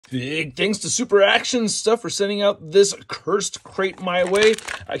Big thanks to Super Action Stuff for sending out this cursed crate my way.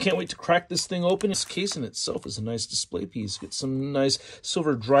 I can't wait to crack this thing open. This case in itself is a nice display piece. Get some nice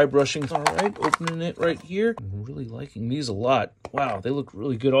silver dry brushing. All right, opening it right here. I'm really liking these a lot. Wow, they look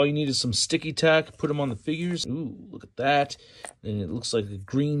really good. All you need is some sticky tack. Put them on the figures. Ooh, look at that. And it looks like a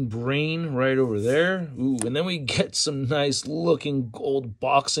green brain right over there. Ooh, and then we get some nice looking gold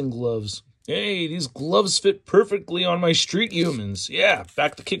boxing gloves. Hey, these gloves fit perfectly on my street humans. Yeah,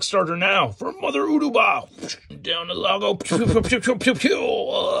 back to Kickstarter now for Mother Uruba. Down the logo. Pew, pew, pew, pew, pew, pew.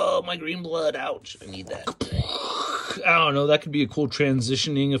 Oh, my green blood. Ouch, I need that. I don't know, that could be a cool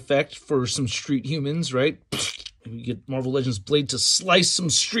transitioning effect for some street humans, right? We get Marvel Legends Blade to slice some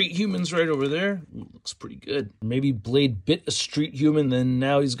street humans right over there. Ooh, looks pretty good. Maybe Blade bit a street human, then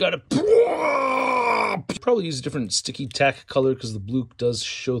now he's got a... Probably use a different sticky tack color because the blue does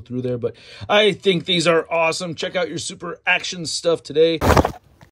show through there, but I think these are awesome. Check out your Super Action Stuff today.